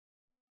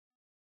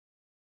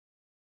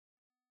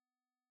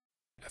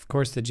Of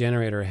course, the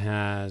generator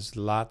has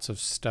lots of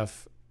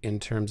stuff in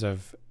terms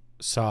of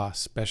sauce,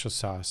 special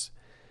sauce.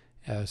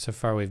 So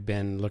far, we've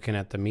been looking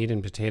at the meat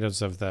and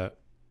potatoes of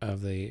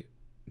the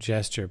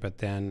gesture, but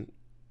then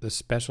the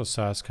special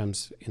sauce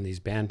comes in these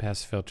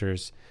bandpass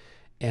filters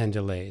and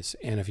delays.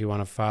 And if you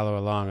want to follow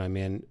along, I'm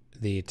in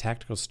the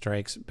Tactical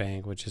Strikes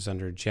bank, which is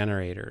under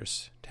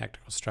Generators,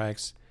 Tactical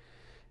Strikes.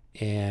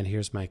 And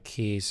here's my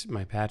keys,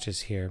 my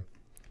patches here.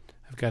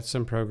 I've got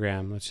some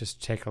program. Let's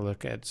just take a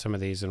look at some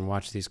of these and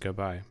watch these go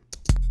by.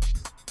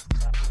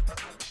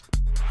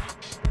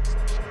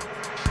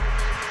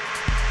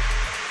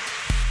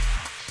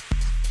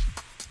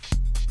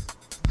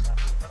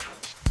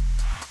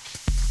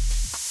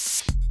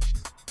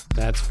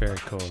 That's very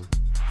cool.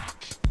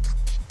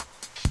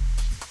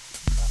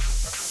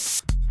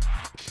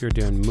 If you're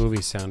doing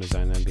movie sound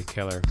design, that'd be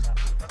killer.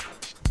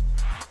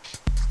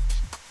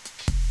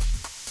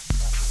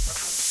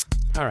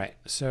 All right,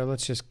 so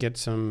let's just get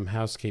some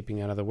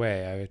housekeeping out of the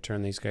way. I would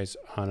turn these guys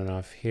on and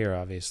off here,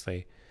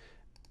 obviously.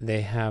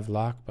 They have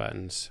lock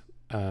buttons.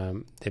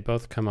 They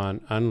both come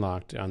on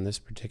unlocked on this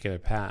particular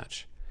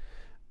patch.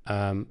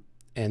 And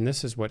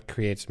this is what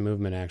creates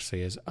movement,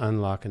 actually, is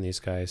unlocking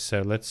these guys.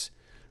 So let's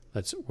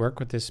work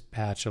with this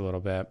patch a little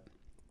bit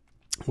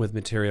with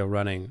material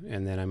running,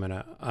 and then I'm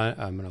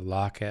gonna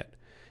lock it.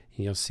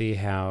 And you'll see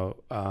how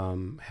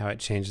it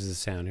changes the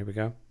sound. Here we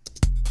go.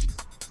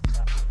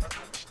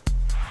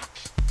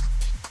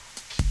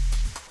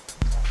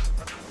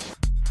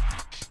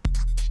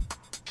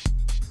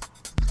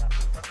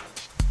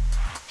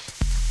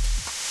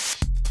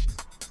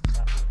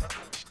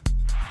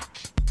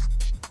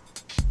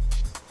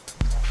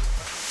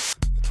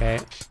 Okay,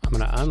 I'm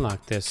going to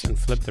unlock this and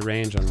flip the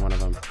range on one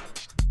of them.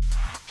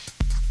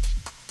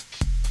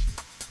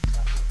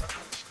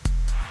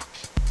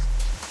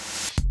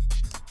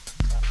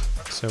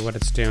 So what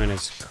it's doing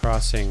is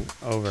crossing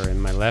over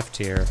in my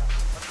left ear,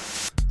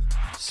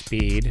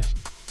 speed,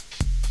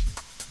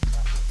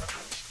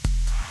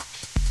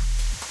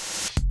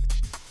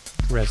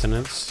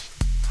 resonance,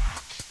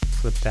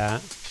 flip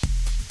that.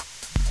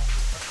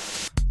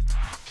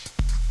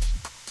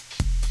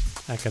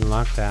 I can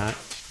lock that.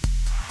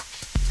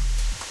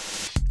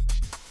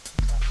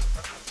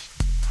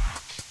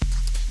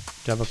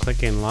 Double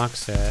clicking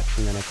locks it,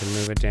 and then I can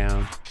move it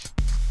down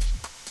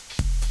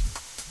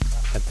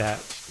at that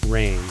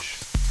range.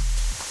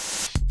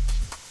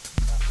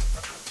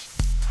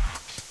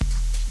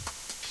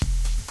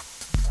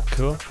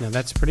 Cool. Now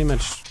that's pretty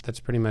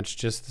much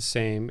just the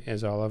same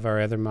as all of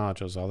our other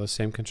modules. All the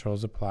same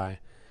controls apply.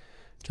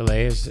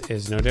 Delay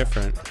is no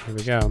different. Here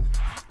we go.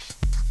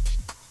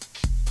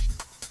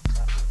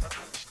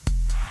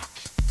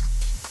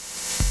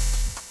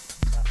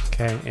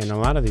 Okay, and a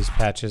lot of these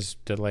patches,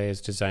 delay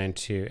is designed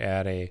to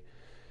add a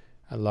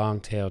long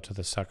tail to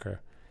the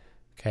sucker.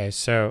 Okay,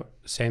 so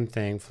same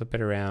thing, flip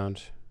it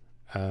around,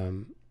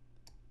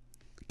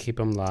 keep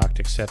them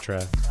locked,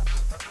 etc.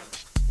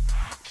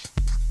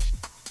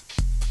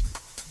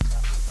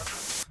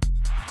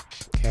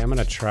 Okay, I'm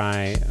gonna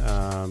try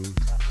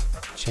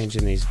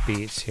changing these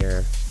beats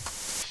here.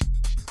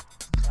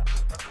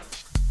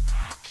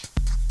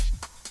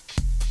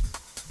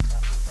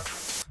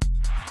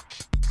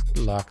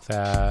 Lock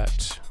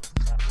that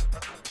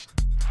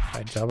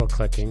by double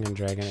clicking and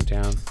dragging it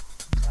down.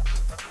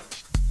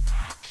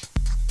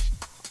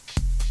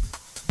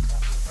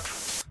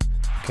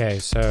 Okay,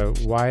 so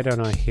why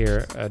don't I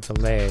hear a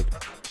delay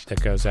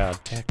that goes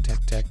out? Tack,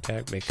 tack, tack,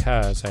 tack,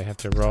 because I have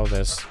to roll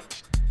this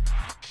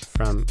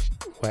from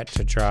wet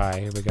to dry.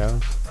 Here we go.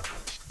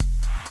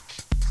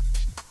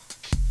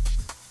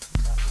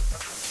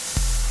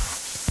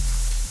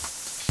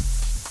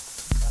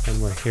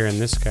 And we're hearing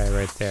this guy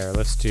right there.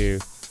 Let's do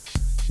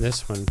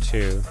this one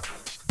too.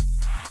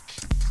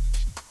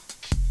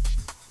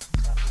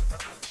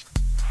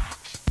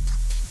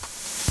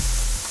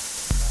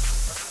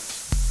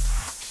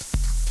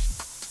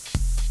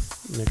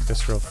 Make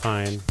this real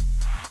fine.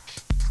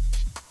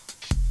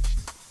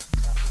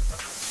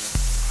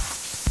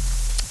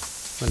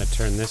 I'm going to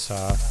turn this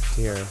off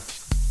here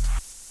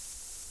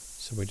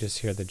so we just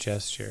hear the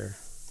gesture.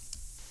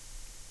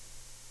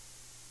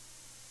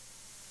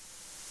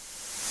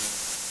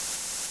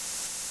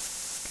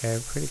 Okay,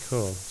 pretty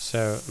cool.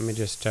 So let me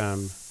just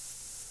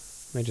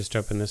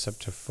open this up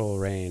to full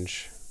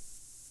range.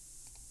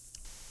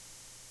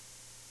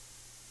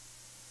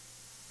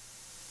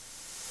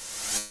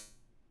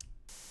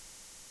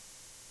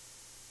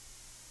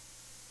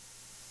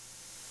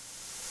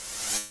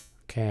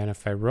 Okay, and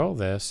if I roll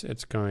this,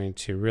 it's going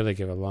to really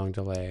give a long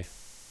delay.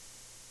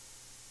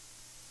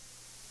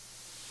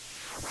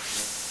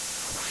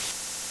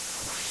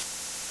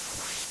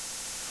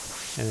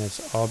 And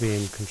it's all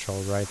being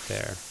controlled right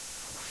there.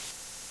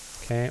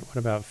 Okay, what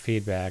about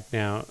feedback?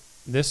 Now,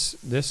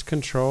 this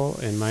control,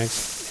 in my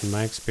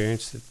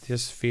experience,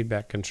 this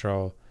feedback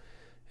control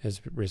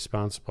is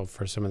responsible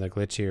for some of the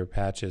glitchier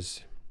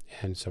patches.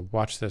 And so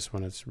watch this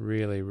one. It's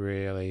really,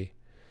 really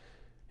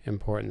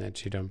important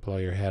that you don't blow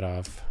your head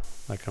off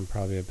like I'm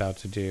probably about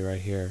to do right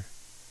here.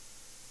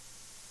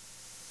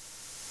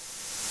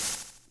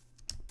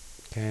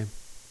 Okay.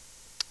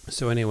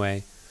 So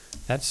anyway,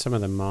 that's some of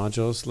the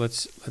modules.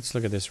 Let's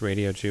look at this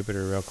Radio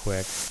Jupiter real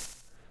quick.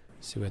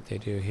 See what they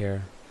do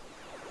here.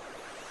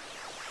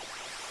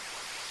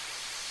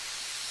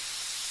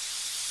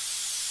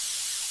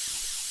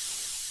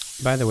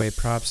 By the way,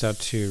 props out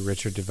to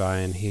Richard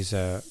Devine. He's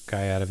a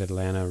guy out of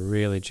Atlanta,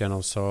 really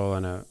gentle soul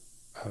and a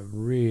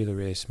really,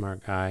 really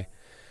smart guy.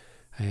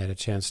 I had a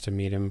chance to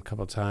meet him a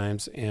couple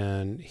times,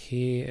 and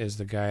he is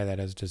the guy that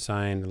has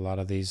designed a lot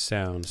of these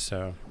sounds.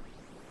 So